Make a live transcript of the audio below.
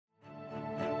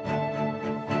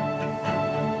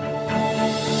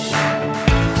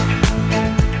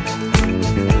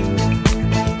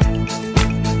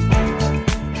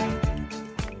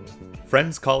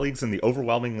Friends, colleagues, and the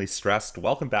overwhelmingly stressed,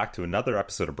 welcome back to another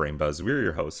episode of Brain Buzz. We're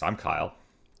your hosts. I'm Kyle.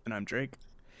 And I'm Drake.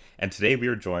 And today we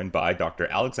are joined by Dr.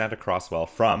 Alexandra Crosswell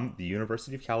from the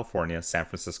University of California, San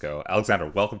Francisco. Alexandra,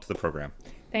 welcome to the program.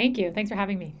 Thank you. Thanks for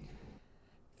having me.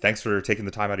 Thanks for taking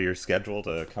the time out of your schedule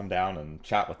to come down and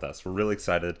chat with us. We're really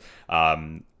excited. I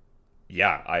mean,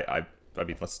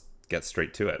 let's get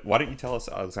straight to it. Why don't you tell us,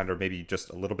 Alexandra, maybe just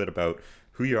a little bit about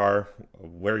who you are,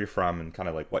 where you're from, and kind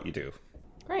of like what you do.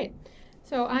 Great.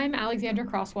 So I'm Alexandra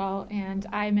Crosswell, and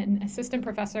I'm an assistant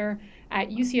professor at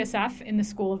UCSF in the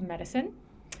School of Medicine.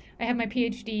 I have my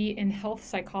PhD in health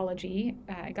psychology.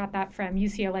 I got that from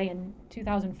UCLA in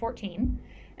 2014.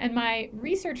 And my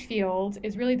research field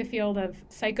is really the field of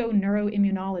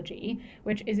psychoneuroimmunology,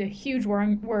 which is a huge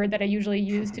word that I usually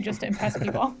use to impress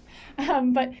people.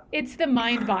 But it's the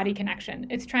mind-body connection.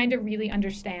 It's trying to really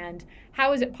understand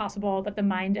how is it possible that the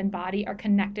mind and body are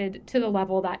connected to the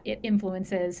level that it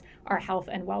influences our health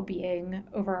and well-being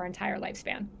over our entire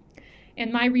lifespan.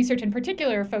 And my research in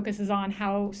particular focuses on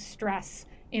how stress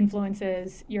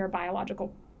influences your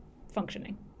biological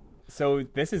functioning. So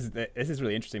this is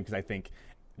really interesting because I think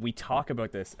we talk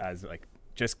about this as like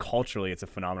just culturally, it's a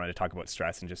phenomenon to talk about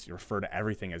stress and just refer to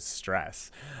everything as stress.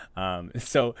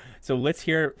 So let's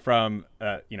hear from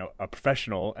a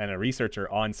professional and a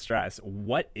researcher on stress.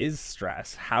 What is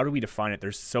stress? How do we define it?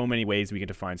 There's so many ways we can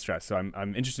define stress. So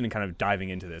I'm interested in kind of diving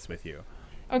into this with you.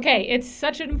 Okay, it's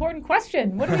such an important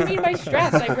question. What do we mean by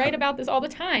stress? I write about this all the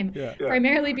time,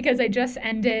 primarily because I just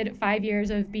ended 5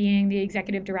 years of being the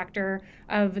executive director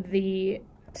of the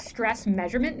Stress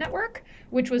Measurement Network,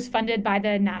 which was funded by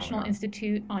the National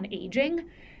Institute on Aging.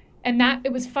 And that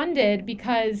it was funded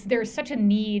because there's such a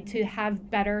need to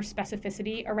have better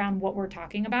specificity around what we're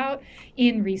talking about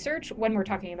in research when we're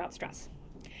talking about stress.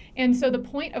 And so the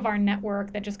point of our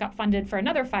network that just got funded for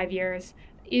another 5 years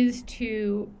is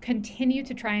to continue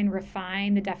to try and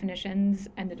refine the definitions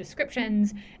and the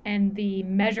descriptions and the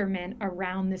measurement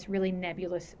around this really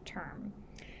nebulous term.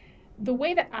 The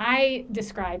way that I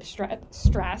describe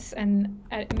stress, and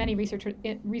many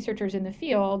researchers in the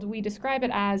field, we describe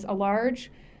it as a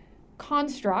large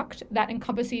construct that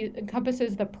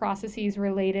encompasses the processes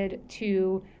related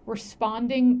to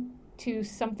responding to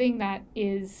something that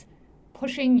is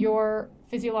pushing your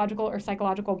physiological or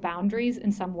psychological boundaries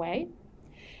in some way,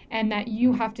 and that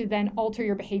you have to then alter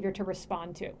your behavior to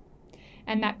respond to.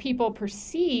 And that people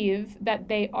perceive that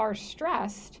they are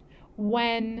stressed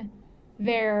when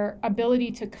their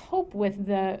ability to cope with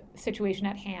the situation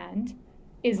at hand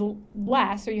is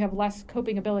less, or you have less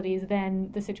coping abilities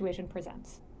than the situation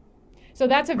presents. So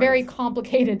that's a very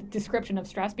complicated description of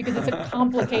stress because it's a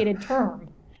complicated term.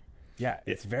 Yeah,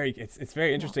 it's very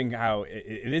interesting how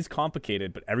it is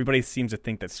complicated, but everybody seems to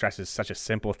think that stress is such a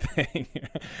simple thing,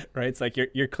 right? It's like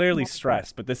you're clearly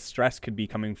stressed, but this stress could be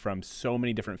coming from so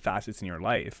many different facets in your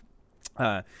life,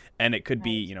 and it could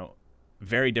be,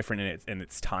 very different in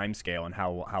its time scale and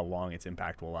how long its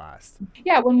impact will last.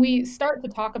 Yeah, when we start to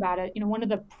talk about it, one of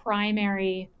the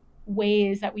primary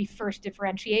ways that we first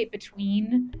differentiate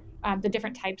between the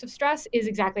different types of stress is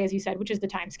exactly as you said, which is the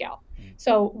time scale.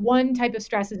 So one type of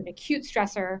stress is an acute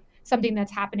stressor, something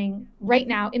that's happening right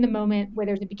now in the moment where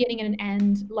there's a beginning and an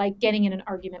end, like getting in an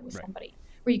argument with somebody,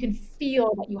 where you can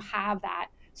feel that you have that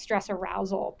stress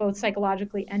arousal, both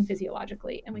psychologically and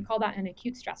physiologically. And we call that an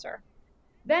acute stressor.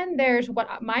 Then there's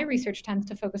what my research tends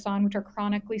to focus on, which are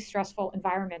chronically stressful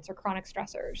environments or chronic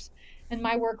stressors. And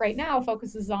my work right now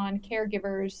focuses on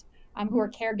caregivers who are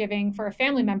caregiving for a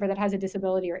family member that has a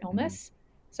disability or illness.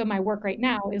 So my work right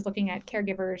now is looking at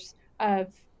caregivers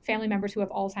of family members who have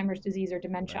Alzheimer's disease or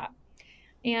dementia.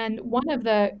 And one of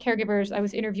the caregivers I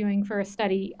was interviewing for a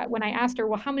study, when I asked her,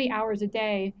 well, how many hours a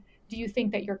day do you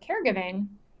think that you're caregiving?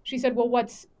 She said, well,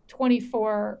 what's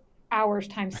 24 hours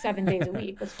times 7 days a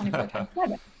week? That's 24 times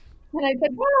 7. And I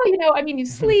said, well, you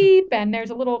sleep and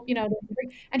there's a little,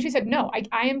 and she said, no,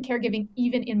 I am caregiving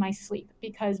even in my sleep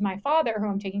because my father, who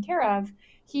I'm taking care of,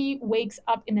 he wakes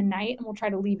up in the night and will try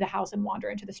to leave the house and wander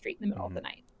into the street in the middle of the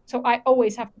night. So I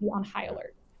always have to be on high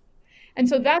alert. And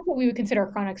so that's what we would consider a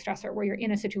chronic stressor, where you're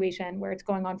in a situation where it's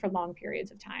going on for long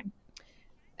periods of time.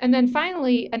 And then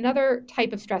finally, another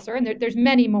type of stressor, and there's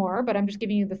many more, but I'm just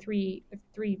giving you the three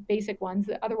basic ones.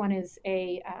 The other one is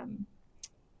a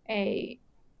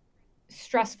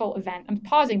stressful event. I'm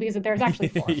pausing because there's actually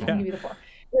four. So I'm going to give you the four.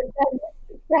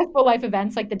 Stressful life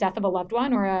events like the death of a loved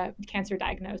one or a cancer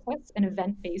diagnosis, an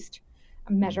event-based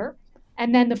measure.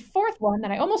 And then the fourth one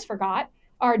that I almost forgot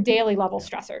are daily level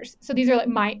stressors. So these are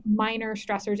like minor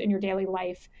stressors in your daily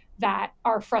life that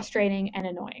are frustrating and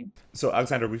annoying. So,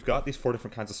 Alexander, we've got these 4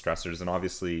 different kinds of stressors, and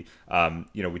obviously,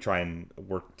 we try and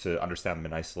work to understand them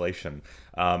in isolation.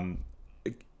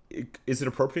 Is it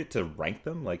appropriate to rank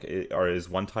them? Or is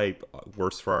one type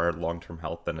worse for our long-term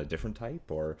health than a different type,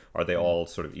 or are they all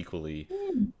sort of equally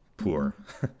poor?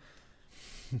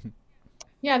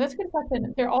 Yeah, that's a good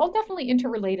question. They're all definitely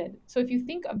interrelated. So if you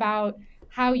think about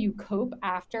how you cope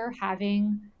after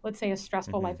having, let's say, a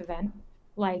stressful life event,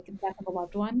 like death of a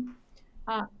loved one,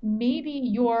 maybe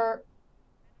your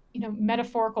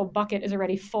metaphorical bucket is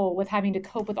already full with having to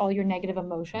cope with all your negative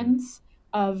emotions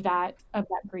of that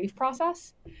grief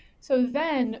process. So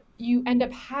then you end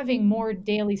up having more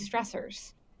daily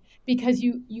stressors because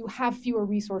you have fewer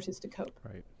resources to cope.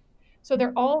 Right. So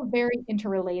they're all very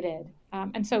interrelated.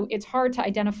 And so it's hard to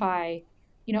identify,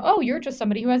 oh, you're just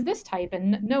somebody who has this type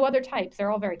and no other types. They're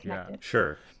all very connected. Yeah,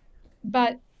 sure.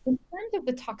 But in terms of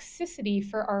the toxicity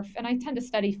and I tend to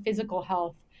study physical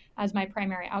health as my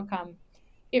primary outcome,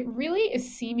 it really is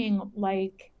seeming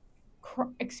like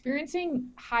experiencing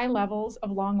high levels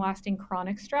of long-lasting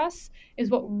chronic stress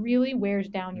is what really wears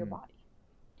down your body.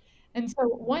 And so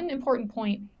one important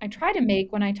point I try to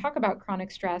make when I talk about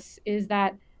chronic stress is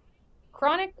that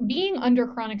being under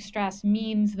chronic stress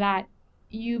means that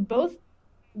you both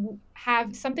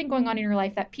have something going on in your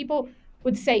life that people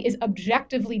would say is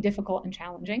objectively difficult and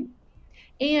challenging,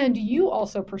 and you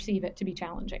also perceive it to be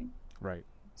challenging. Right.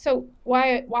 So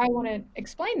why I want to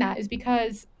explain that is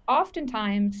because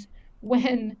oftentimes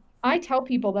when I tell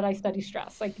people that I study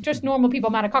stress, like just normal people,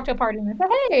 I'm at a cocktail party and they say,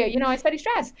 hey, I study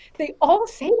stress. They all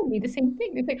say to me the same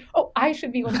thing. They say, oh, I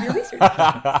should be one of your researchers.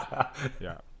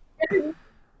 Yeah.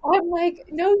 I'm like,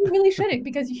 no, you really shouldn't,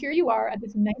 because here you are at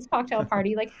this nice cocktail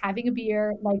party, like having a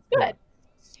beer, like good.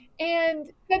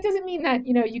 And that doesn't mean that,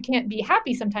 you can't be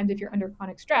happy sometimes if you're under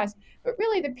chronic stress, but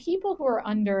really the people who are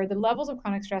under the levels of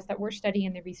chronic stress that we're studying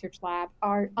in the research lab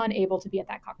are unable to be at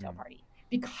that cocktail party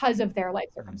because of their life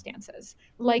circumstances,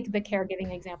 like the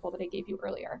caregiving example that I gave you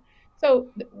earlier. So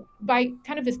by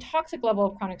kind of this toxic level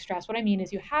of chronic stress, what I mean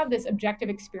is you have this objective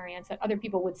experience that other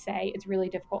people would say is really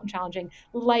difficult and challenging,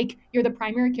 like you're the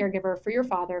primary caregiver for your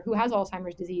father who has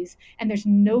Alzheimer's disease, and there's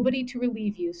nobody to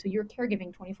relieve you, so you're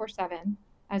caregiving 24/7,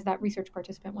 as that research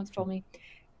participant once told me.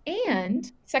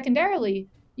 And secondarily,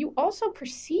 you also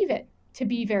perceive it to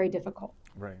be very difficult.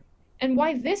 Right. And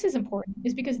why this is important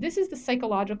is because this is the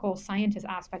psychological scientist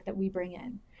aspect that we bring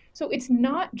in. So it's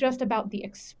not just about the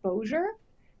exposure,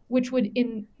 which would,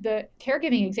 in the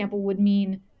caregiving example, would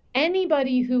mean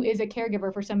anybody who is a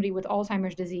caregiver for somebody with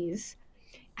Alzheimer's disease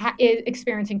is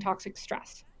experiencing toxic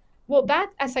stress. Well,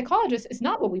 that, as psychologists, is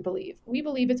not what we believe. We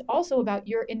believe it's also about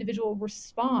your individual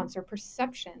response or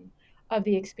perception of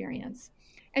the experience.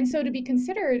 And so to be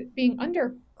considered being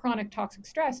under chronic toxic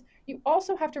stress, you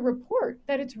also have to report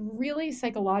that it's really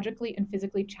psychologically and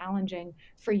physically challenging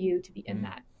for you to be in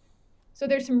that. So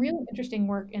there's some really interesting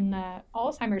work in the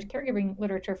Alzheimer's caregiving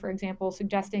literature, for example,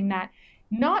 suggesting that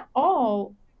not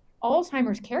all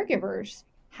Alzheimer's caregivers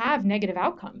have negative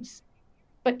outcomes.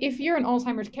 But if you're an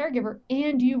Alzheimer's caregiver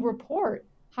and you report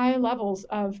high levels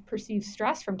of perceived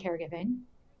stress from caregiving,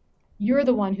 you're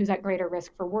the one who's at greater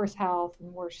risk for worse health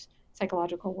and worse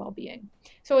psychological well-being.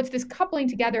 So it's this coupling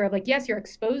together of like, yes, you're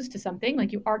exposed to something,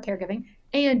 like you are caregiving,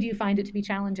 and you find it to be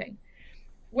challenging.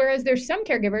 Whereas there's some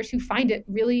caregivers who find it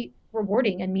really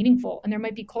rewarding and meaningful, and there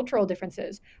might be cultural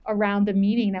differences around the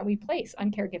meaning that we place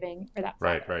on caregiving for that.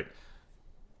 Right.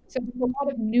 So there's a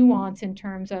lot of nuance in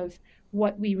terms of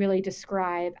what we really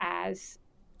describe as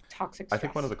toxic stress. I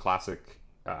think one of the classic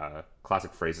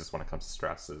phrases when it comes to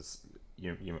stress is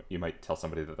you might tell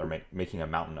somebody that they're making a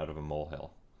mountain out of a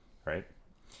molehill, right?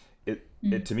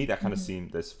 It to me that kind of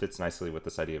this fits nicely with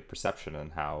this idea of perception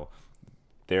and how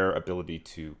their ability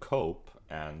to cope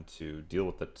and to deal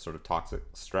with the sort of toxic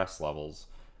stress levels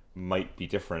might be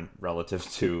different relative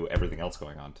to everything else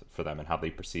going on for them and how they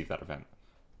perceive that event.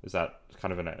 Is that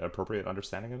kind of an appropriate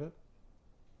understanding of it?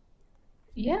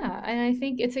 Yeah, and I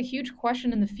think it's a huge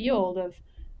question in the field of,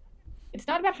 it's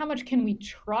not about how much can we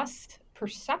trust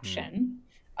perception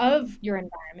of your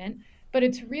environment, but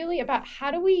it's really about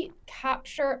how do we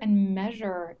capture and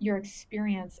measure your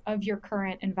experience of your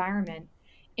current environment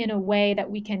in a way that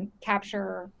we can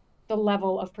capture the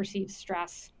level of perceived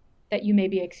stress that you may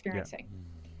be experiencing.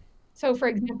 Yeah. So for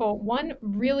example, one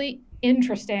really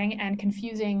interesting and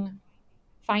confusing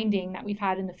finding that we've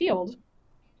had in the field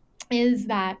is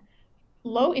that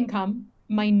low-income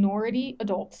minority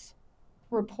adults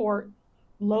report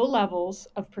low levels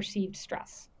of perceived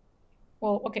stress.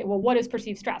 Well, what is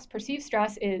perceived stress? Perceived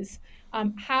stress is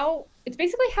it's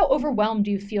basically how overwhelmed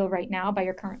do you feel right now by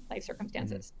your current life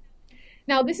circumstances.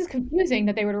 Now, this is confusing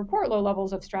that they would report low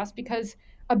levels of stress because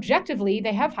objectively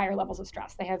they have higher levels of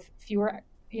stress. They have fewer,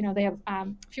 they have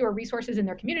fewer resources in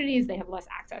their communities. They have less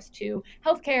access to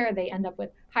healthcare. They end up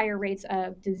with higher rates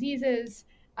of diseases.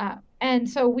 And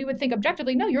so we would think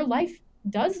objectively, no, your life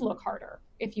does look harder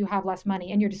if you have less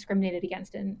money and you're discriminated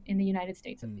against in the United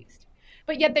States at least.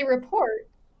 But yet they report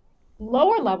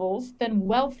lower levels than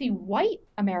wealthy white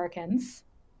Americans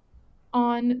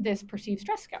on this perceived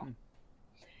stress scale.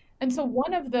 And so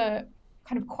one of the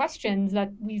kind of questions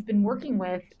that we've been working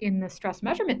with in the stress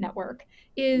measurement network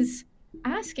is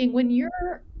asking, when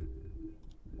you're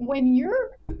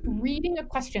reading a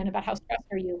question about how stressed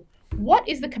are you, what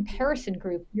is the comparison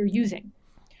group you're using?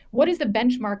 What is the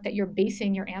benchmark that you're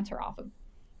basing your answer off of?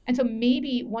 And so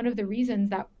maybe one of the reasons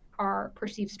that our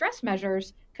perceived stress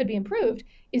measures could be improved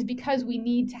is because we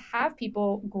need to have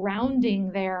people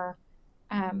grounding their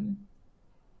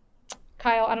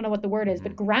Kyle, I don't know what the word is,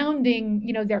 but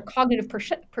grounding, their cognitive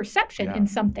perception in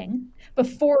something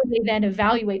before they then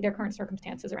evaluate their current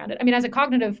circumstances around it. I mean, as a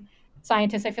cognitive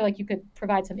scientist, I feel like you could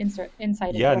provide some insight.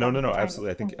 Yeah, no,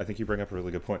 absolutely. I think you bring up a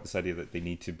really good point. This idea that we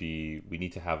need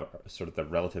to have sort of the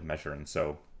relative measure, and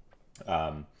so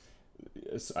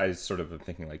I sort of am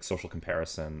thinking like social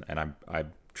comparison, and I'm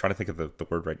trying to think of the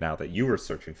word right now that you were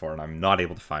searching for, and I'm not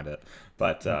able to find it.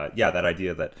 But that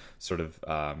idea that sort of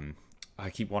I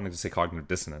keep wanting to say cognitive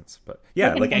dissonance, but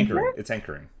like anchoring. It's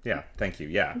anchoring. Yeah, thank you.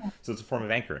 Yeah. So it's a form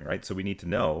of anchoring, right? So we need to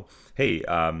know, hey,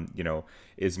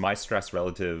 is my stress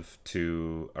relative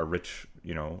to a rich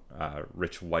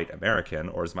white American,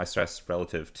 or is my stress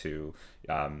relative to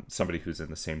somebody who's in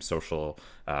the same social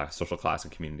class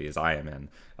and community as I am in,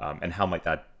 and how might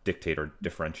that dictate or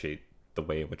differentiate the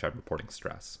way in which I'm reporting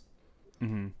stress?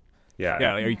 Mm-hmm.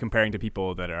 Yeah. Are you comparing to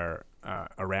people that are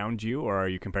around you, or are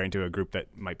you comparing to a group that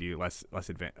might be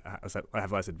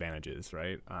have less advantages?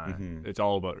 Right. It's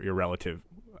all about your relative,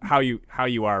 how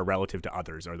you are relative to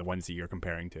others, or the ones that you're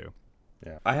comparing to.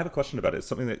 Yeah, I have a question about it. It's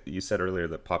something that you said earlier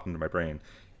that popped into my brain.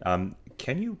 Can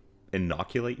you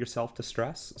inoculate yourself to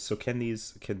stress? So can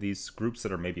these groups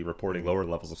that are maybe reporting lower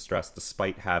levels of stress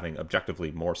despite having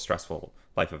objectively more stressful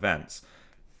life events,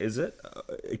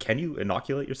 can you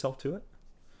inoculate yourself to it?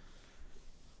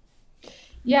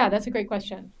 Yeah, that's a great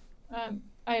question.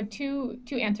 I have two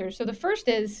answers. So the first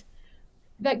is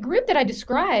that group that I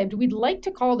described, we'd like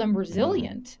to call them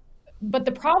resilient, but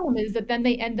the problem is that then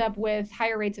they end up with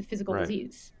higher rates of physical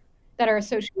disease that are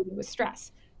associated with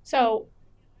stress. So,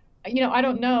 I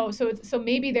don't know. So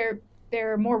maybe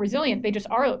they're more resilient. They just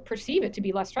perceive it to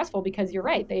be less stressful because you're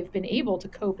right. They've been able to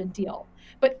cope and deal.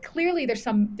 But clearly there's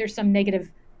some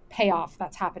negative payoff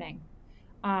that's happening.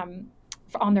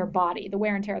 On their body, the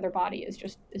wear and tear of their body is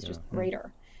just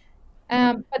greater.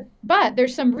 But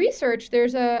there's some research.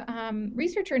 There's a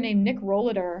researcher named Nick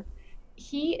Rohleder.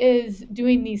 He is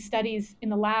doing these studies in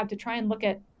the lab to try and look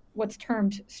at what's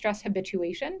termed stress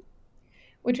habituation,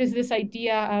 which is this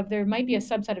idea of there might be a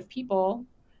subset of people,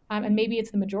 and maybe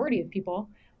it's the majority of people,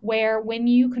 where when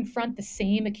you confront the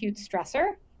same acute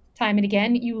stressor time and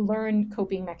again, you learn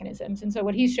coping mechanisms. And so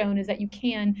what he's shown is that you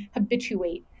can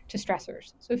habituate to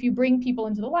stressors. So if you bring people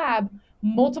into the lab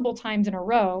multiple times in a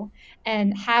row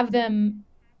and have them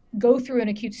go through an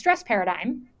acute stress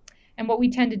paradigm, and what we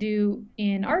tend to do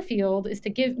in our field is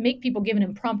to make people give an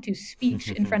impromptu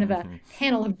speech in front of a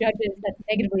panel of judges that's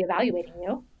negatively evaluating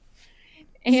you.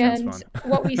 And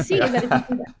what we see is that if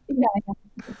you do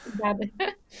that,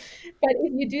 but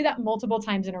if you do that multiple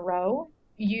times in a row,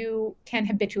 you can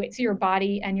habituate. So your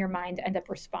body and your mind end up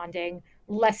responding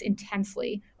less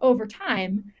intensely over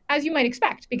time, as you might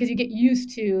expect, because you get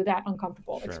used to that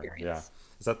uncomfortable experience. Yeah.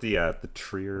 Is that the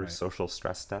Trier social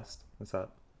stress test? Is that?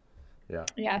 Yeah.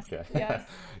 Yes. Okay. Yes.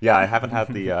 Yeah, I haven't had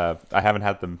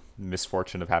the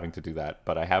misfortune of having to do that,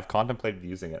 but I have contemplated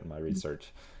using it in my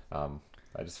research.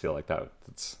 I just feel like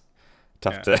it's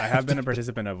tough to. I have been a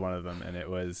participant of one of them, and it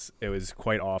was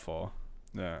quite awful.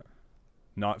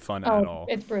 Not fun at all.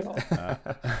 It's brutal.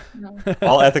 No.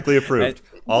 All ethically approved.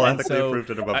 Approved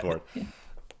and above board.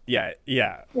 Yeah,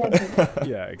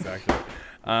 exactly.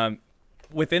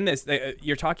 Within this,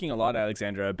 you're talking a lot,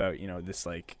 Alexandra, about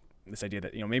this idea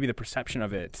that maybe the perception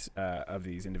of it of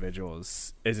these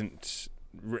individuals isn't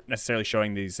necessarily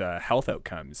showing these health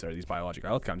outcomes or these biological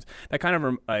outcomes. That kind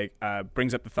of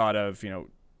brings up the thought of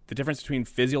the difference between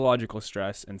physiological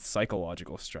stress and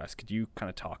psychological stress. Could you kind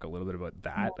of talk a little bit about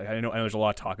that? I know there's a lot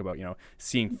of talk about,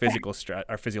 seeing physical stress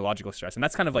or physiological stress, and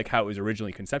that's kind of like how it was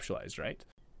originally conceptualized, right?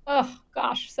 Oh,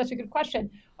 gosh, such a good question.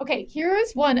 Okay,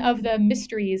 here's one of the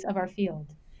mysteries of our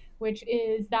field. which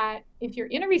is that if you're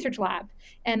in a research lab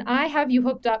and I have you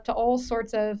hooked up to all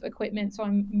sorts of equipment, so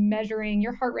I'm measuring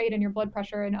your heart rate and your blood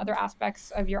pressure and other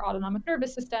aspects of your autonomic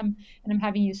nervous system, and I'm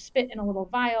having you spit in a little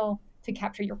vial to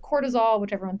capture your cortisol,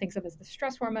 which everyone thinks of as the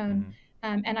stress hormone.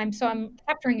 And I'm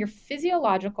capturing your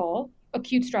physiological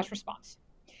acute stress response.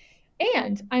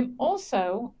 And I'm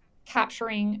also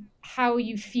capturing how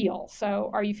you feel.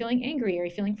 So are you feeling angry? Are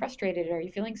you feeling frustrated? Are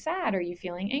you feeling sad? Are you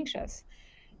feeling anxious?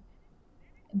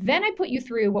 Then I put you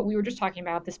through what we were just talking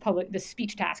about, this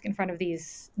speech task in front of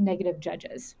these negative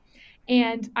judges.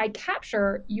 And I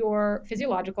capture your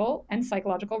physiological and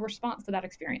psychological response to that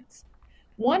experience.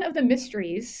 One of the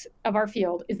mysteries of our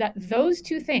field is that those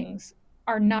two things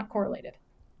are not correlated.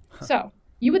 So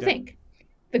you would think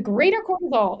the greater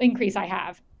cortisol increase I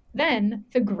have, then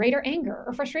the greater anger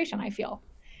or frustration I feel.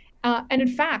 And in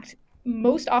fact,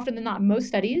 most often than not, most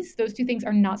studies, those two things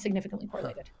are not significantly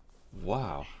correlated.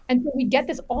 Wow. And so we get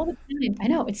this all the time. I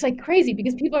know, it's like crazy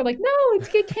because people are like, no,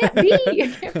 it can't be.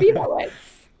 It can't be that way.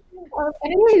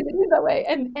 And it is that way.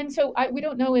 And so we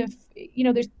don't know if,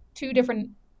 there's two different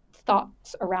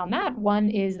thoughts around that. One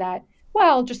is that,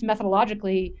 well, just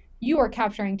methodologically, you are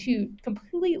capturing two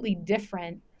completely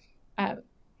different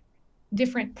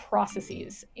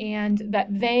processes, and that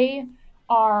they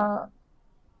are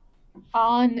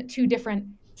on two different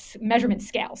measurement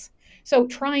scales. So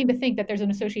trying to think that there's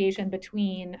an association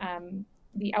between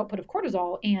the output of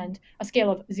cortisol and a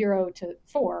scale of 0 to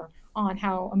 4 on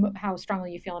how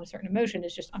strongly you feel in a certain emotion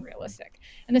is just unrealistic.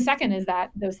 And the second is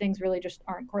that those things really just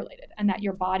aren't correlated, and that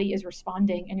your body is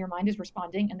responding and your mind is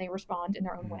responding, and they respond in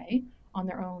their own way, on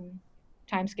their own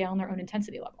time scale and their own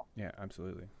intensity level. Yeah,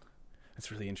 absolutely. That's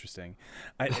really interesting.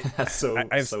 That's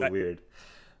so weird.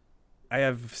 I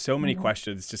have so many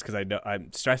questions just because I know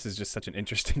stress is just such an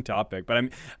interesting topic. But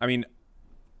I'm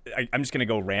just gonna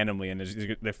go randomly, and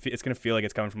it's gonna feel like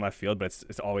it's coming from left field, but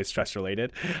it's always stress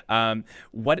related.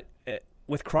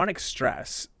 With chronic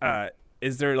stress,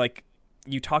 is there, like,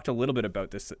 you talked a little bit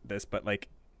about this, but like,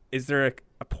 is there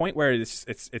a point where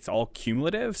it's all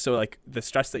cumulative? So like the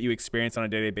stress that you experience on a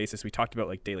day-to-day basis, we talked about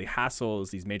like daily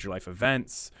hassles, these major life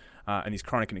events, and these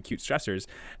chronic and acute stressors.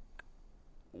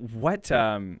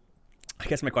 I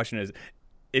guess my question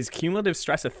is cumulative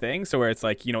stress a thing? So where it's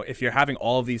like, if you're having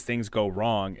all of these things go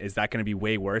wrong, is that going to be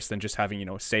way worse than just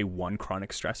having, say, one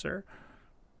chronic stressor?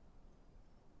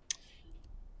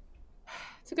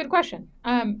 It's a good question.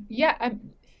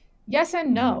 Yes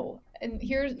and no. And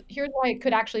here's why it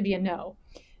could actually be a no.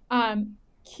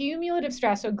 Cumulative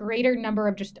stress, so greater number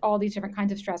of just all these different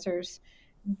kinds of stressors,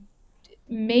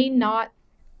 may not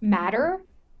matter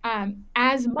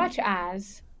as much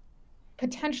as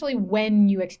potentially when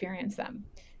you experience them.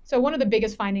 So one of the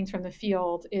biggest findings from the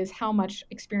field is how much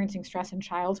experiencing stress in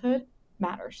childhood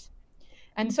matters.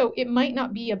 And so it might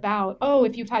not be about,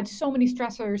 if you've had so many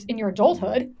stressors in your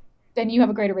adulthood, then you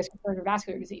have a greater risk of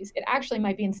cardiovascular disease. It actually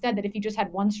might be instead that if you just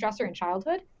had one stressor in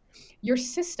childhood, your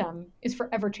system is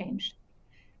forever changed.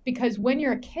 Because when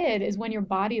you're a kid is when your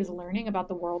body is learning about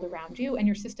the world around you, and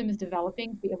your system is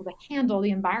developing to be able to handle the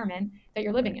environment that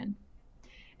you're living in.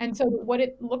 And so what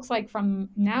it looks like from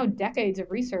now decades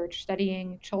of research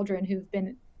studying children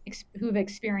who've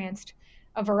experienced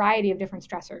a variety of different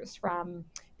stressors, from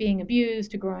being abused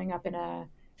to growing up in a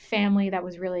family that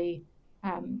was really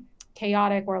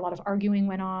chaotic, where a lot of arguing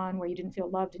went on, where you didn't feel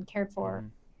loved and cared for,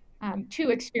 to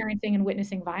experiencing and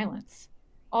witnessing violence.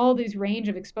 All these range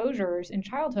of exposures in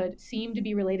childhood seem to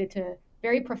be related to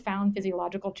very profound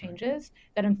physiological changes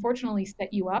that unfortunately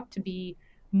set you up to be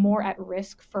more at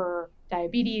risk for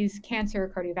diabetes,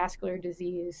 cancer, cardiovascular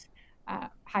disease,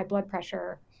 high blood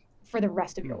pressure for the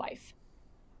rest of your life,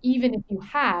 even if you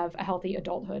have a healthy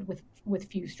adulthood with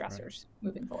few stressors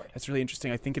moving forward. That's really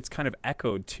interesting. I think it's kind of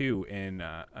echoed too in,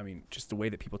 just the way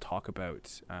that people talk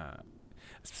about,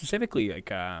 specifically,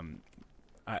 like, I'm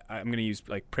going to use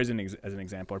like prison as an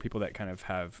example, or people that kind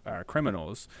of are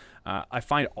criminals. I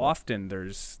find often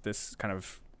there's this kind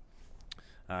of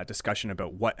discussion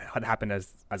about what had happened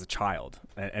as a child,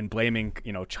 and blaming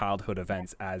childhood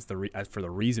events as for the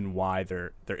reason why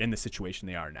they're in the situation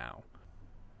they are now.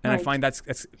 And right. I find that's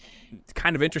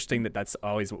kind of interesting that that's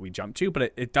always what we jump to,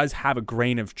 but it does have a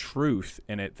grain of truth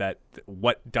in it, that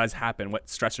what does happen, what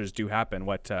stressors do happen,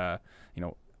 what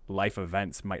life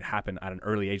events might happen at an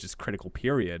early age, this critical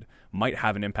period, might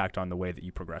have an impact on the way that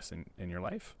you progress in your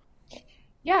life.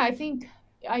 Yeah,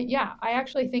 I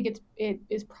actually think it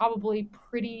is probably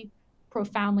pretty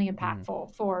profoundly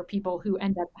impactful for people who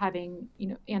end up having,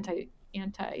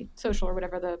 anti-social, or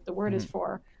whatever the word is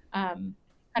for, kind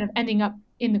of ending up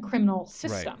in the criminal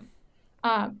system.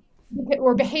 Right.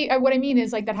 Or what I mean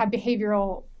is like that have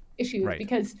behavioral issues, right.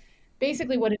 Because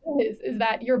basically what it is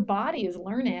that your body is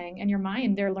learning and your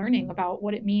mind, they're learning about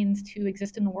what it means to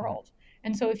exist in the world.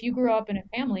 And so if you grew up in a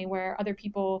family where other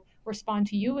people respond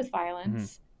to you with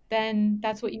violence, then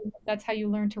that's how you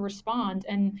learn to respond.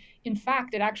 And in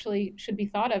fact, it actually should be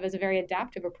thought of as a very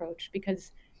adaptive approach,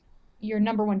 because your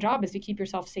number one job is to keep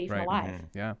yourself safe and alive.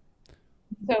 Yeah.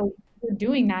 So you're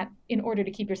doing that in order to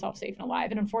keep yourself safe and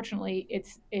alive. And unfortunately,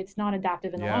 it's not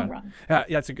adaptive in the long run. Yeah,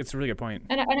 it's a really good point.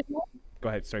 And go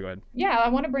ahead. Sorry, go ahead. Yeah, I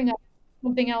want to bring up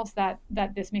something else that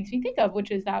this makes me think of, which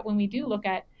is that when we do look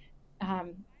at,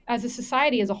 as a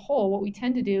society as a whole, what we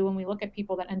tend to do when we look at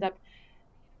people that end up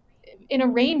in a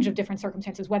range of different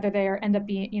circumstances, whether they end up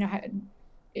being,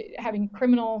 having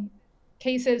criminal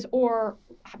cases or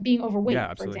being overweight,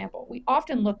 for example, we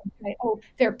often look and say, oh,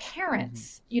 their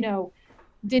parents,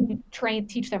 didn't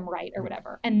teach them right or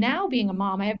whatever. And now being a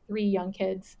mom, I have 3 young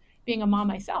kids. Being a mom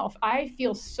myself, I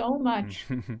feel so much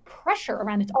pressure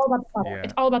around it's all about the mother. Yeah.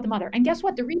 It's all about the mother. And guess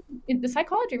what? The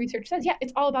psychology research says,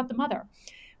 it's all about the mother.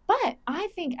 But I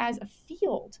think as a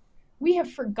field, we have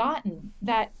forgotten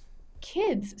that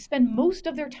kids spend most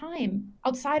of their time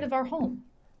outside of our home,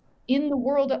 in the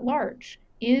world at large,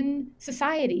 in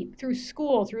society, through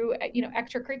school, through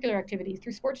extracurricular activities,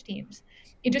 through sports teams,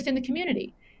 just in the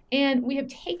community. And we have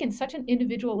taken such an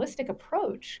individualistic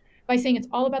approach by saying it's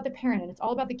all about the parent and it's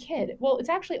all about the kid. Well, it's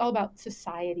actually all about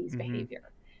society's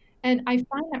behavior. And I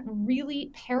find that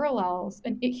really parallels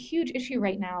a huge issue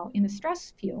right now in the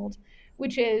stress field,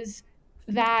 which is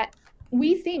that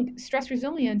we think stress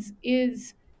resilience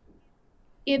is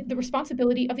the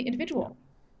responsibility of the individual.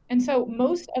 And so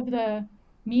most of the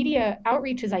media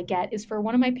outreaches I get is for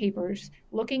one of my papers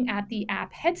looking at the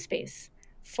app Headspace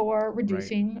for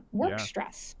reducing work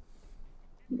stress.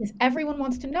 Because everyone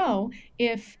wants to know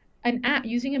if an app,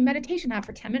 using a meditation app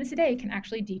for 10 minutes a day, can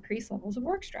actually decrease levels of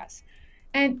work stress.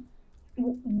 And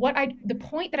the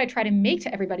point that I try to make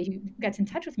to everybody who gets in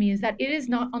touch with me is that it is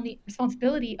not on the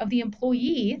responsibility of the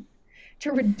employee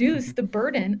to reduce the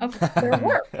burden of their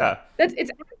work. It's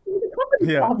actually the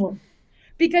company's problem,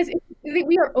 because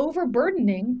we are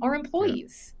overburdening our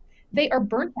employees. They are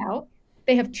burnt out.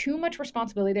 They have too much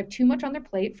responsibility. They have too much on their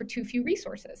plate for too few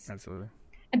resources. Absolutely.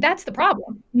 And that's the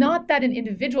problem. Not that an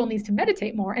individual needs to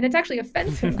meditate more, and it's actually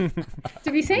offensive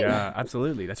to be saying that. Yeah,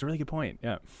 absolutely. That's a really good point.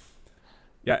 Yeah.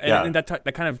 And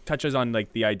that kind of touches on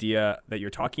like the idea that you're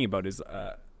talking about is,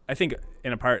 I think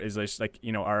in a part is just like,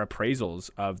 our appraisals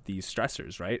of these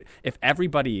stressors, right? If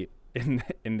everybody in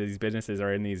these businesses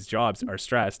or in these jobs are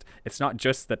stressed, it's not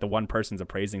just that the one person's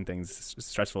appraising things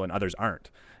stressful and others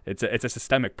aren't. It's a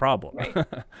systemic problem. Right.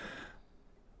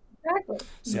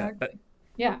 Exactly.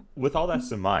 Yeah. With all that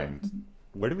in mind,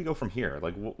 where do we go from here?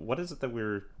 Like, what is it that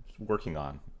we're working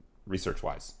on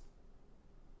research-wise?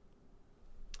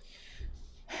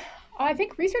 I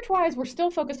think research-wise, we're still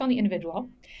focused on the individual.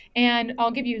 And I'll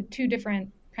give you 2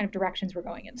 different kind of directions we're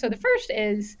going in. So the first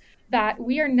is that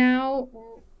we are now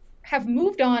have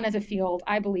moved on as a field,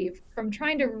 I believe, from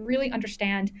trying to really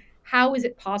understand how is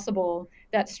it possible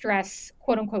that stress,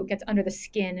 quote unquote, gets under the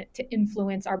skin to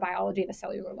influence our biology at a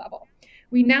cellular level.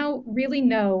 We now really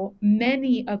know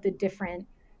many of the different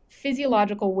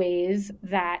physiological ways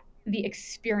that the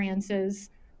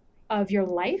experiences of your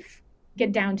life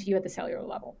get down to you at the cellular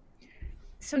level.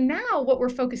 So now what we're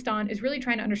focused on is really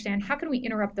trying to understand how can we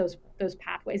interrupt those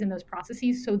pathways and those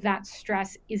processes so that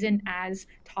stress isn't as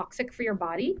toxic for your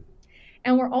body.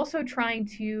 And we're also trying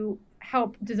to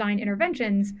help design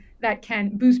interventions that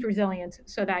can boost resilience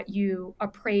so that you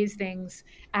appraise things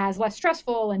as less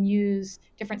stressful and use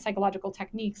different psychological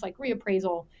techniques like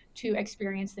reappraisal to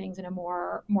experience things in a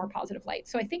more positive light.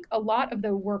 So I think a lot of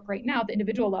the work right now at the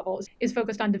individual level is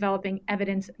focused on developing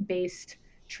evidence-based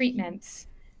treatments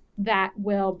that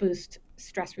will boost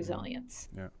stress resilience.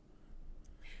 Yeah.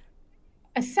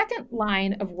 A second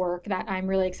line of work that I'm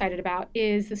really excited about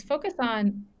is this focus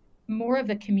on more of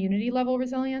the community level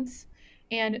resilience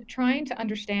and trying to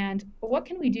understand what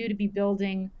can we do to be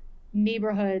building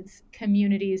neighborhoods,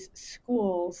 communities,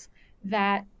 schools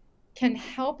that can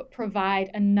help provide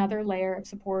another layer of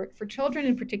support for children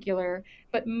in particular,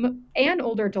 and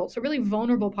older adults, so really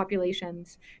vulnerable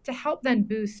populations, to help then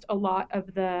boost a lot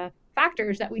of the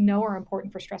factors that we know are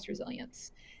important for stress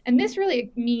resilience. And this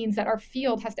really means that our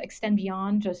field has to extend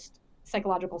beyond just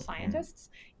psychological scientists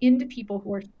into people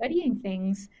who are studying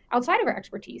things outside of our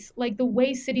expertise, like the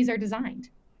way cities are designed.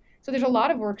 So there's a lot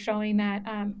of work showing that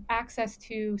access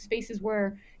to spaces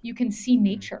where you can see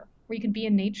nature, where you can be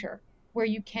in nature, where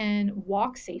you can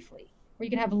walk safely, where you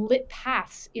can have lit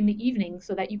paths in the evening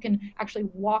so that you can actually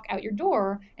walk out your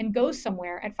door and go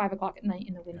somewhere at 5 o'clock at night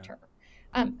in the winter.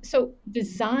 So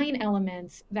design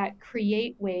elements that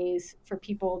create ways for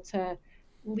people to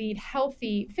lead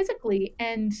healthy, physically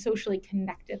and socially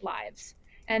connected lives.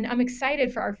 And I'm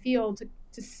excited for our field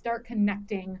to start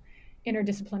connecting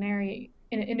interdisciplinary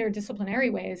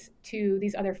ways to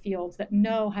these other fields that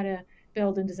know how to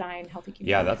build and design healthy Yeah,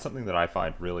 communities. that's something that I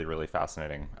find really, really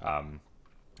fascinating.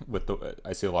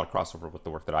 I see a lot of crossover with the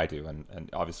work that I do, and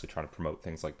obviously trying to promote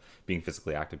things like being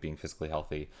physically active, being physically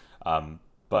healthy.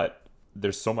 But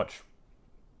there's so much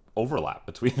overlap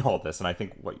between all this, and I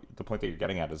think what the point that you're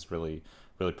getting at is really,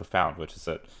 really profound, which is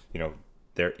that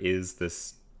there is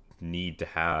this need to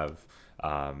have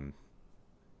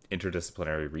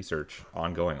interdisciplinary research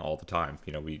ongoing all the time.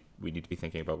 We need to be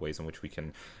thinking about ways in which we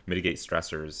can mitigate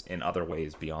stressors in other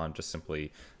ways beyond just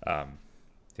simply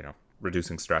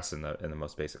reducing stress in the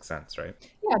most basic sense, right?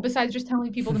 Yeah, besides just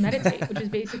telling people to meditate, which is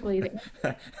basically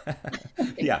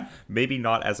Yeah, maybe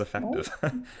not as effective.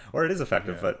 Or it is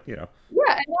effective, Yeah. but Yeah,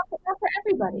 and not for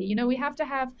everybody. We have to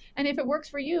have, and if it works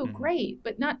for you, Mhm. great,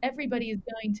 but not everybody is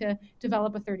going to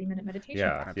develop a 30-minute meditation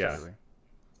yeah, practice. Absolutely.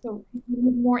 So we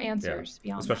need more yeah, answers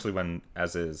beyond that. especially when,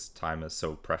 as is, time is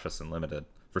so precious and limited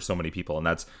for so many people, and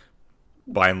that's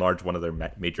by and large one of their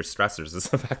major stressors is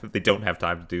the fact that they don't have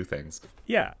time to do things.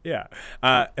 Yeah, yeah.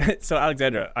 So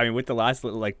Alexandra, I mean, with the last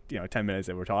little 10 minutes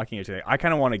that we're talking here today, I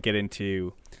kind of want to get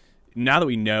into, now that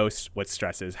we know what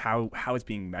stress is, how it's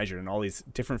being measured, and all these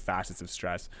different facets of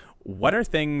stress. What are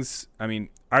things? I mean,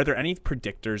 are there any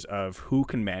predictors of who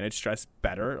can manage stress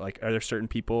better? Like, are there certain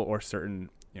people or certain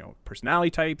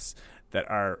personality types that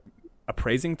are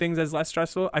appraising things as less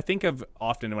stressful? I think of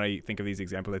often when I think of these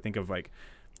examples, I think of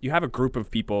you have a group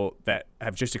of people that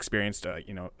have just experienced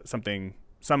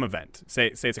some event,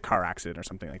 say it's a car accident or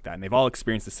something like that, and they've all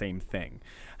experienced the same thing.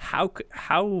 How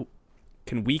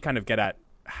can we kind of get at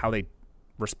how they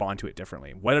respond to it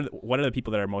differently? What are the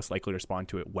people that are most likely to respond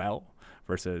to it well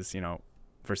versus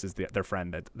their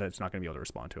friend that's not going to be able to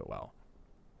respond to it well?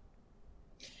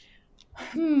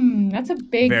 That's a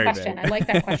big Very question. big. I like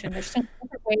that question. There's so many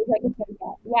different ways I could take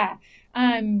it. Yeah.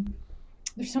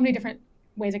 There's so many different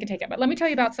ways I could take it. But let me tell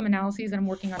you about some analyses that I'm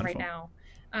working on right Wonderful.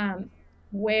 now,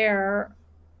 where,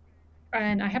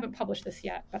 and I haven't published this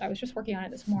yet, but I was just working on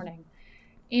it this morning.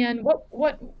 And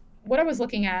what I was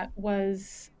looking at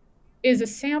is a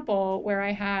sample where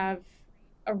I have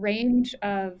a range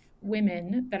of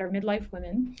women that are midlife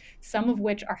women, some of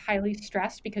which are highly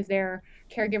stressed because they're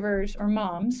caregivers or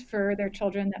moms for their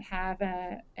children that have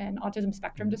an autism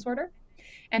spectrum disorder,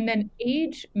 and then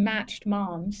age matched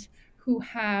moms who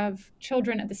have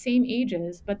children at the same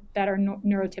ages but that are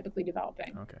neurotypically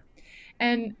developing. Okay.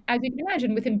 And as you can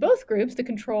imagine, within both groups, the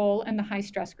control and the high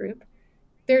stress group,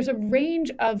 there's a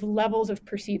range of levels of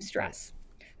perceived stress.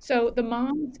 So the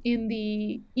moms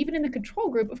even in the control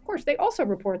group, of course, they also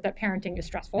report that parenting is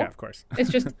stressful. Yeah, of course. It's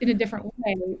just in a different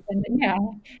way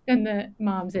than the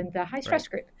moms in the high stress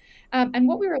group. And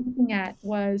what we were looking at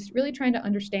was really trying to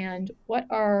understand what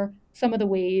are some of the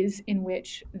ways in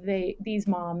which these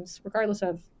moms, regardless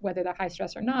of whether they're high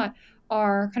stress or not,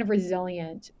 are kind of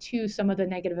resilient to some of the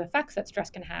negative effects that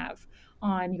stress can have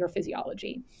on your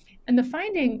physiology. And the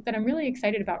finding that I'm really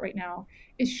excited about right now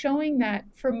is showing that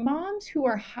for moms who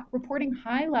are reporting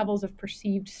high levels of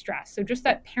perceived stress, so just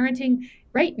that parenting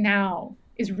right now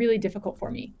is really difficult for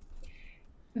me,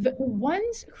 the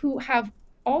ones who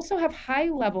also have high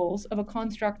levels of a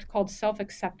construct called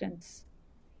self-acceptance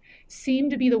seem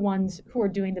to be the ones who are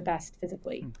doing the best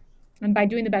physically. And by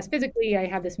doing the best physically, I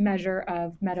have this measure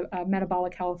of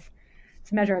metabolic health.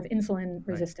 It's a measure of insulin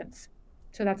resistance.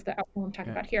 Right. So that's the outcome I'm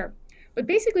talking about here. But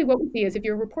basically what we see is if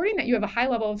you're reporting that you have a high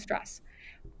level of stress,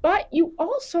 but you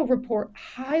also report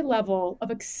high level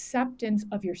of acceptance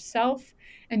of yourself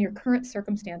and your current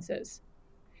circumstances,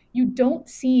 you don't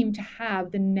seem to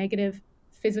have the negative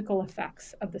physical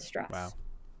effects of the stress. Wow.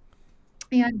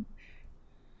 And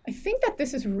I think that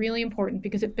this is really important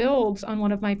because it builds on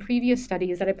one of my previous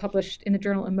studies that I published in the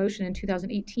journal Emotion in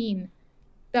 2018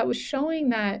 that was showing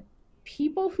that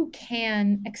people who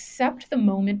can accept the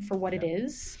moment for what it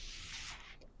is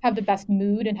have the best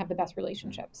mood and have the best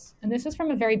relationships. And this is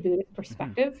from a very Buddhist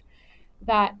perspective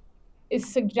that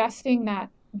is suggesting that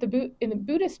in the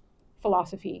Buddhist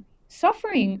philosophy,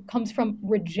 suffering comes from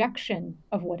rejection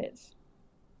of what is.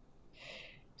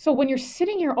 So when you're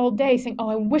sitting here all day saying, oh,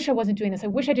 I wish I wasn't doing this. I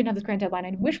wish I didn't have this grant deadline.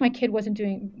 I wish my kid wasn't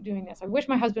doing this. I wish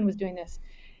my husband was doing this.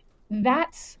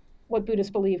 That's what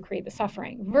Buddhists believe create the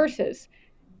suffering versus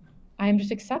I am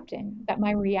just accepting that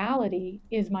my reality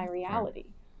is my reality.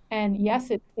 And yes,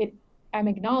 I'm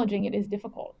acknowledging it is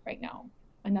difficult right now,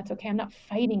 and that's okay. I'm not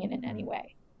fighting it in any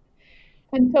way.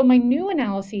 And so my new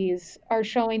analyses are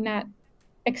showing that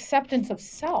acceptance of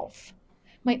self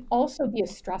might also be a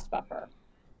stress buffer,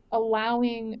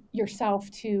 allowing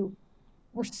yourself to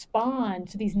respond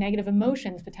to these negative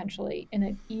emotions potentially in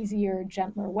an easier,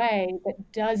 gentler way that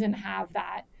doesn't have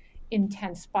that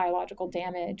intense biological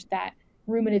damage that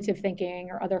ruminative thinking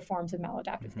or other forms of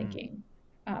maladaptive thinking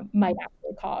might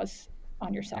actually cause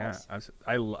on your cells. Yeah,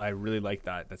 I really like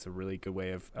that. That's a really good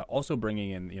way of also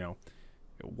bringing in,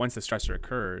 once the stressor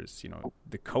occurs,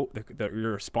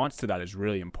 your response to that is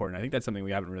really important. I think that's something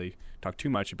we haven't really talked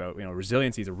too much about.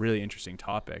 Resiliency is a really interesting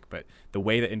topic, but the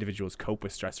way that individuals cope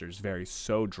with stressors varies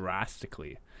so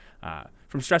drastically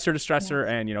from stressor to stressor,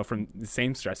 and from the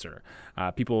same stressor.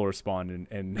 People will respond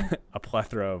in a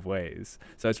plethora of ways.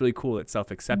 So it's really cool that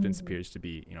self-acceptance appears to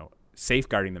be,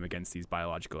 safeguarding them against these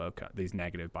these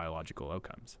negative biological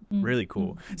outcomes. Really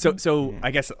cool. So I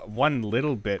guess one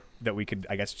little bit that we could,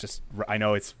 I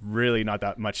know it's really not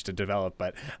that much to develop,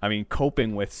 but I mean,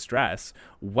 coping with stress,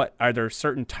 what are there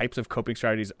certain types of coping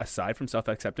strategies aside from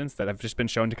self-acceptance that have just been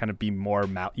shown to kind of be more,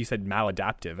 you said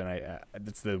maladaptive, and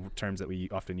that's the terms that we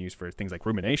often use for things like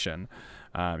rumination,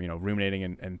 ruminating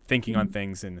and thinking on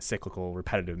things in a cyclical,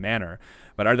 repetitive manner.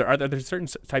 But are there certain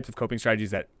types of coping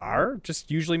strategies that are just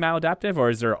usually maladaptive,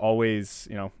 or is there always,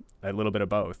 a little bit of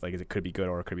both? Like, it could be good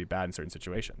or it could be bad in certain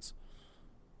situations?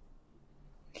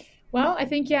 Well, I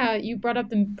think, you brought up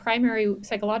the primary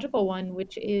psychological one,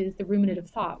 which is the ruminative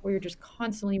thought, where you're just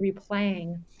constantly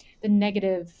replaying the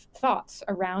negative thoughts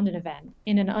around an event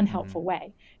in an unhelpful way.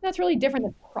 And that's really different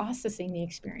than processing the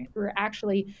experience. We're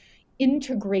actually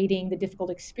integrating the difficult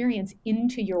experience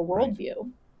into your worldview,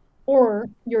 or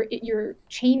you're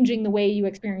changing the way you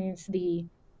experience the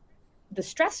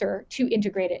stressor to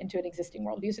integrate it into an existing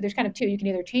worldview. So there's kind of two. You can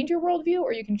either change your worldview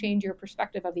or you can change your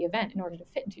perspective of the event in order to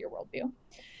fit into your worldview.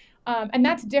 And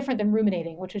that's different than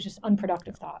ruminating, which is just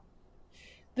unproductive thought.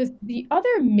 The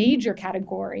other major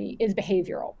category is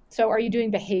behavioral. So are you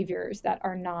doing behaviors that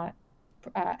are not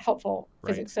helpful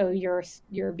physics? So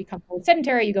you're become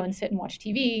sedentary, you go and sit and watch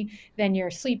TV, then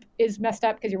your sleep is messed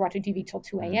up because you're watching TV till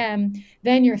 2 a.m.,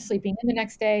 then you're sleeping in the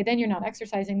next day, then you're not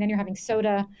exercising, then you're having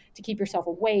soda to keep yourself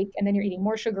awake, and then you're eating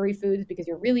more sugary foods because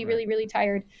you're really, really, really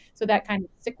tired. So that kind of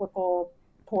cyclical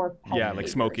poor health like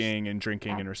behaviors. smoking and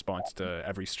drinking in response to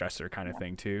every stressor kind of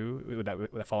thing too. Would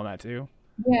that fall in that too?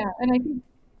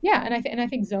 And I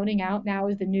think zoning out now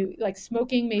is the new, like,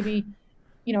 smoking, maybe,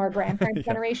 our grandparents'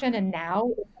 generation, and now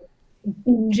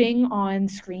binging on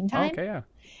screen time.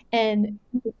 And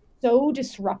it's so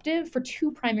disruptive for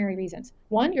two primary reasons.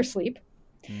 One, your sleep.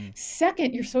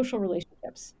 Second, your social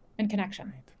relationships and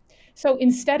connection. So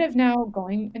instead of now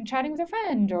going and chatting with a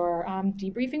friend or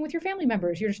debriefing with your family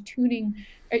members, you're just turning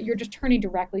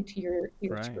directly to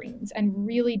your screens and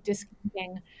really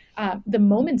discounting the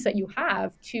moments that you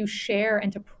have to share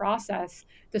and to process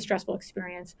the stressful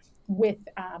experience with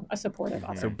a supportive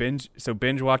other. So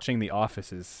binge watching The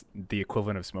Office is the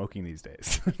equivalent of smoking these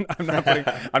days.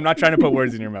 I'm not trying to put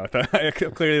words in your mouth.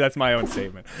 Clearly that's my own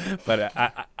statement, but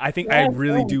I think I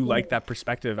really do like that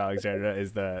perspective, Alexandra,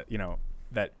 is that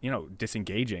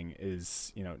disengaging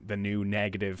is the new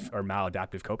negative or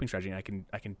maladaptive coping strategy, and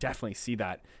I can definitely see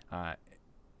that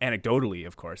anecdotally,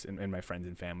 of course, in my friends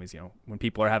and families. When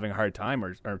people are having a hard time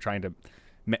or trying to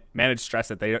manage stress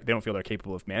that they don't feel they're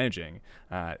capable of managing,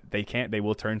 they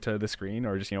will turn to the screen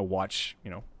or just watch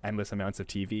endless amounts of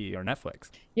TV or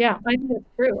Netflix. I think that's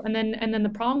true. And then the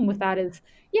problem with that is,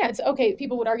 it's okay.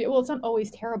 People would argue, well, it's not always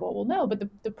terrible. Well, no, but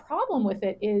the problem with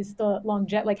it is the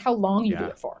longevity, like how long you do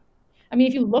it for. I mean,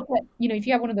 if you look at, if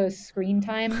you have one of those screen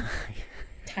time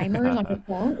timers on your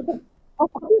phone, it's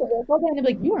like, and they're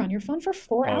like, you were on your phone for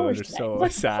 4 hours today. So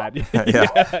like, sad.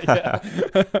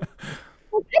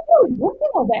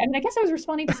 I guess I was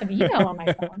responding to some email on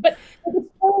my phone, but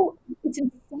it's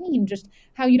insane just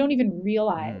how you don't even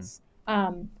realize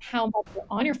how much you're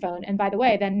on your phone. And by the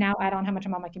way, then now add on how much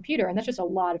I'm on my computer, and that's just a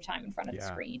lot of time in front of the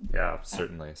screen.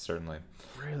 Certainly.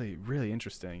 Really, really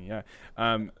interesting.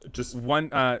 Just one.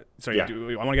 Sorry, I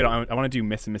want to do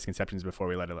myths and misconceptions before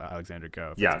we let Alexandra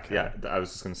go. I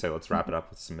was just going to say, let's wrap it up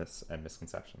with some myths and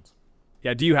misconceptions.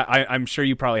 Do you? I'm sure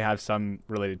you probably have some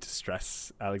related to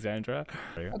stress, Alexandra.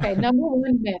 Okay, number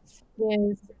one myth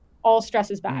is all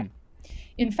stress is bad.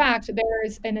 In fact,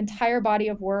 there's an entire body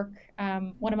of work.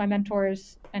 One of my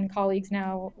mentors and colleagues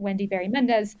now, Wendy Berry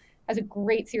Mendez, has a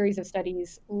great series of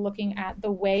studies looking at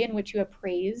the way in which you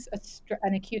appraise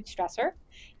an acute stressor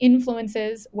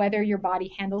influences whether your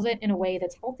body handles it in a way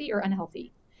that's healthy or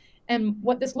unhealthy. And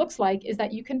what this looks like is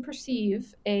that you can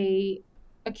perceive a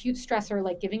acute stressor,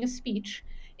 like giving a speech,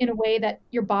 in a way that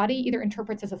your body either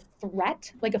interprets as a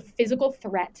threat, like a physical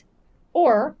threat,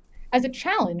 or as a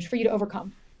challenge for you to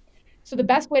overcome. So the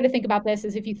best way to think about this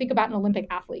is if you think about an Olympic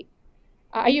athlete.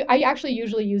 I actually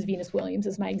usually use Venus Williams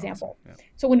as my example. Awesome. Yeah.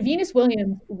 So when Venus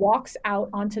Williams walks out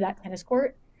onto that tennis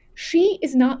court, she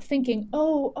is not thinking,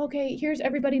 oh, okay, here's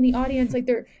everybody in the audience. Like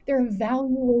they're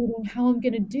evaluating how I'm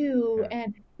going to do.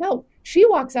 And no, she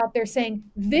walks out there saying,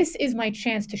 this is my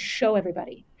chance to show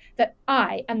everybody that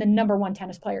I am the number one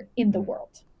tennis player in the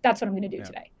world. That's what I'm going to do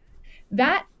today.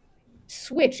 That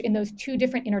switch in those two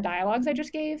different inner dialogues I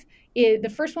just gave,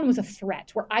 the first one was a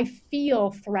threat where I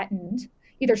feel threatened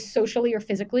either socially or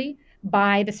physically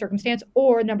by the circumstance,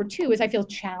 or number two is I feel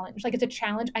challenged. Like it's a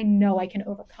challenge I know I can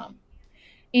overcome.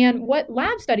 And what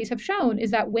lab studies have shown is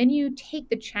that when you take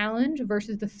the challenge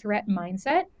versus the threat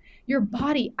mindset, your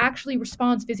body actually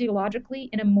responds physiologically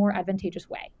in a more advantageous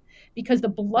way because the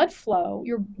blood flow,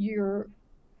 your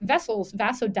vessels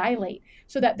vasodilate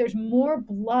so that there's more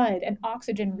blood and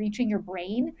oxygen reaching your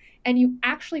brain, and you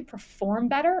actually perform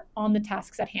better on the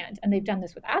tasks at hand. And they've done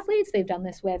this with athletes, they've done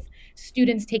this with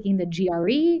students taking the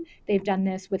GRE, they've done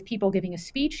this with people giving a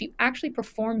speech. You actually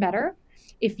perform better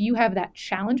if you have that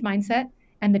challenge mindset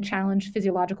and the challenge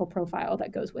physiological profile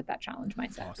that goes with that challenge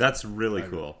mindset. Awesome. That's really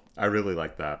cool. I really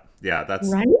like that. Yeah,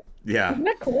 that's right. Yeah. Isn't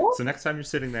that cool? So next time you're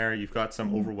sitting there, you've got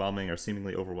some overwhelming or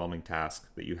seemingly overwhelming task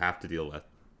that you have to deal with.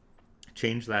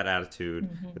 Change that attitude.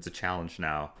 It's a challenge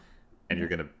now, and you're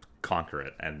going to conquer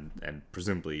it, and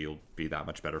presumably you'll be that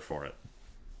much better for it.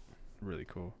 Really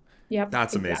cool. Yep.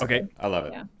 That's amazing. Okay. I love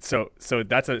it. Yeah. So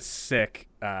that's a sick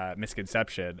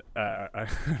misconception.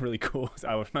 Really cool.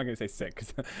 I was not going to say sick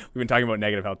because we've been talking about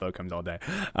negative health outcomes all day.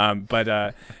 But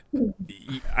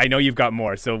I know you've got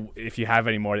more. So if you have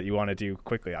any more that you want to do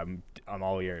quickly, I'm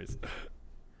all ears.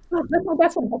 Oh, that's my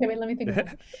best one. Okay, wait, let me think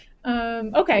of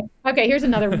one. Okay, here's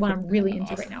another one I'm really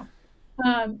into right now.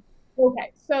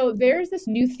 Okay, so there's this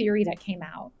new theory that came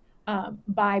out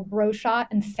by Broshot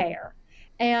and Thayer,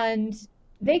 and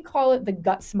they call it the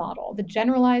GUTS model, the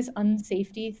generalized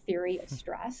unsafety theory of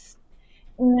stress.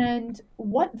 And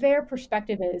what their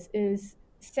perspective is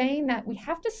saying that we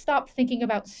have to stop thinking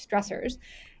about stressors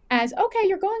as, okay,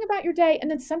 you're going about your day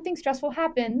and then something stressful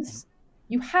happens.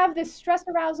 You have this stress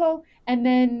arousal, and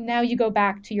then now you go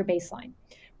back to your baseline.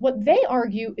 What they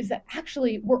argue is that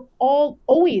actually we're all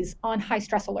always on high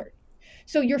stress alert.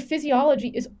 So your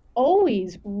physiology is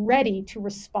always ready to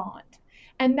respond.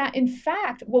 And that in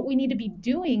fact, what we need to be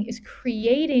doing is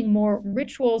creating more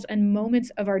rituals and moments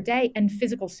of our day and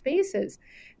physical spaces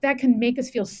that can make us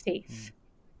feel safe.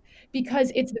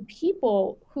 Because it's the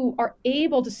people who are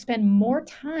able to spend more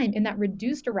time in that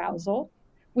reduced arousal,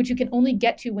 which you can only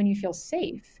get to when you feel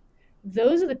safe.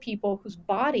 Those are the people whose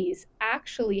bodies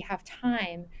actually have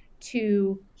time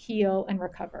to heal and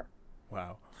recover.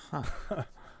 Wow.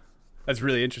 That's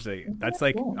really interesting. That's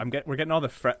like we're getting all the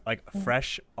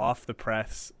fresh off the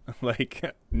press like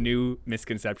new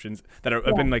misconceptions that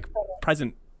have been like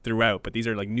present throughout, but these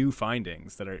are like new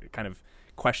findings that are kind of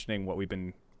questioning what we've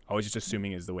been always just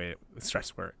assuming is the way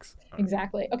stress works.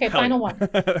 Exactly. Okay, final one.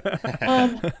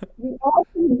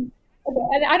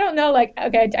 And I don't know, I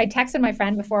texted my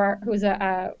friend before, who's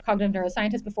a cognitive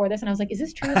neuroscientist before this, and I was like, is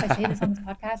this true if I say this on this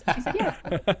podcast? And she said, yeah.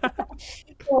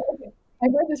 So, I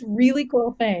heard this really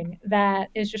cool thing that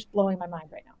is just blowing my mind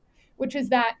right now, which is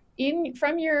that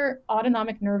from your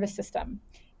autonomic nervous system,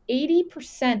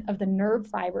 80% of the nerve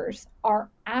fibers are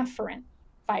afferent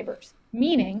fibers,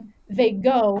 meaning they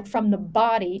go from the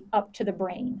body up to the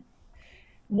brain.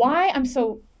 Why I'm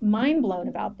so mind blown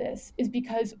about this is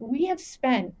because we have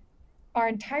spent our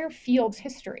entire field's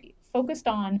history focused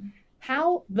on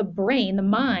how the brain, the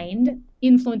mind,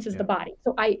 influences the body.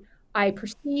 So I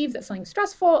perceive that something's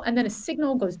stressful, and then a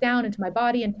signal goes down into my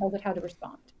body and tells it how to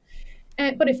respond.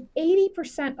 But if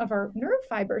 80% of our nerve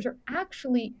fibers are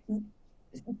actually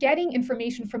getting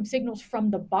information from signals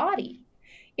from the body,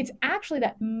 it's actually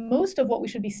that most of what we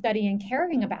should be studying and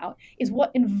caring about is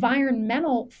what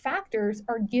environmental factors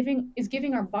is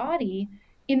giving our body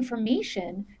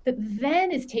information that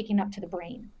then is taken up to the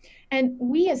brain. And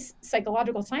we as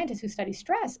psychological scientists who study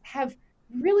stress have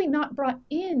really not brought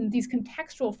in these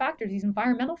contextual factors, these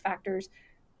environmental factors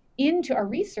into our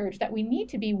research that we need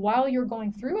to be while you're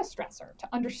going through a stressor to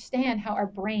understand how our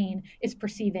brain is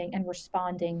perceiving and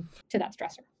responding to that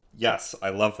stressor. Yes,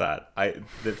 I love that.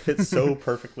 It fits so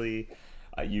perfectly.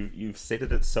 You've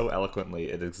stated it so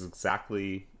eloquently. It is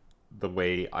exactly the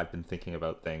way I've been thinking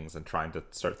about things and trying to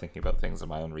start thinking about things in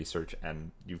my own research,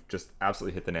 and you've just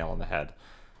absolutely hit the nail on the head.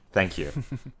 Thank you.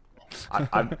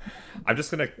 I'm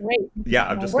just gonna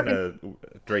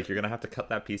Drake, you're gonna have to cut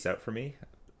that piece out for me.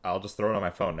 I'll just throw it on my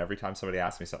phone every time somebody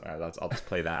asks me something. I'll just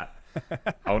play that.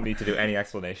 I won't need to do any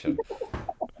explanation.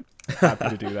 Happy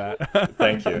to do that.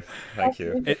 Thank you.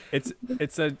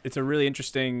 It's a really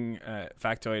interesting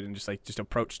factoid and just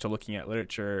approach to looking at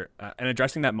literature and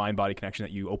addressing that mind-body connection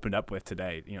that you opened up with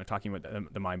today. Talking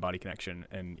about the mind-body connection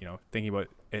and thinking about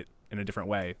it in a different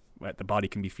way. The body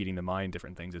can be feeding the mind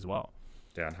different things as well.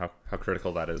 Yeah, and how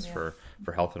critical that is for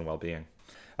health and well-being.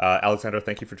 Alexandra,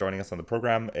 thank you for joining us on the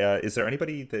program. Is there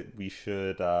anybody that we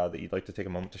should that you'd like to take a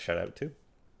moment to shout out to?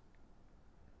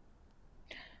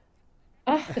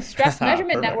 The Stress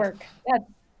Measurement Network.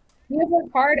 We have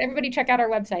worked hard. Everybody check out our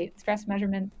website, Stress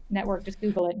Measurement Network. Just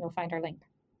Google it and you'll find our link.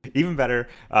 Even better,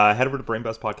 head over to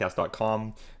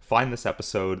brainbuzzpodcast.com, find this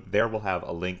episode. There we'll have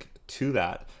a link to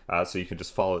that, so you can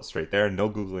just follow it straight there. No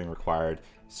Googling required.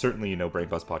 Certainly,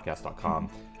 brainbuzzpodcast.com.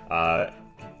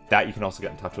 That you can also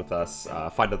get in touch with us,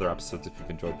 find other episodes if you've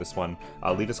enjoyed this one,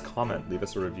 leave us a comment, leave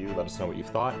us a review, let us know what you've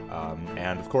thought,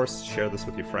 and of course share this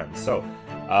with your friends. So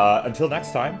until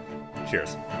next time,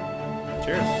 cheers.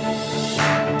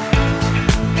 Cheers.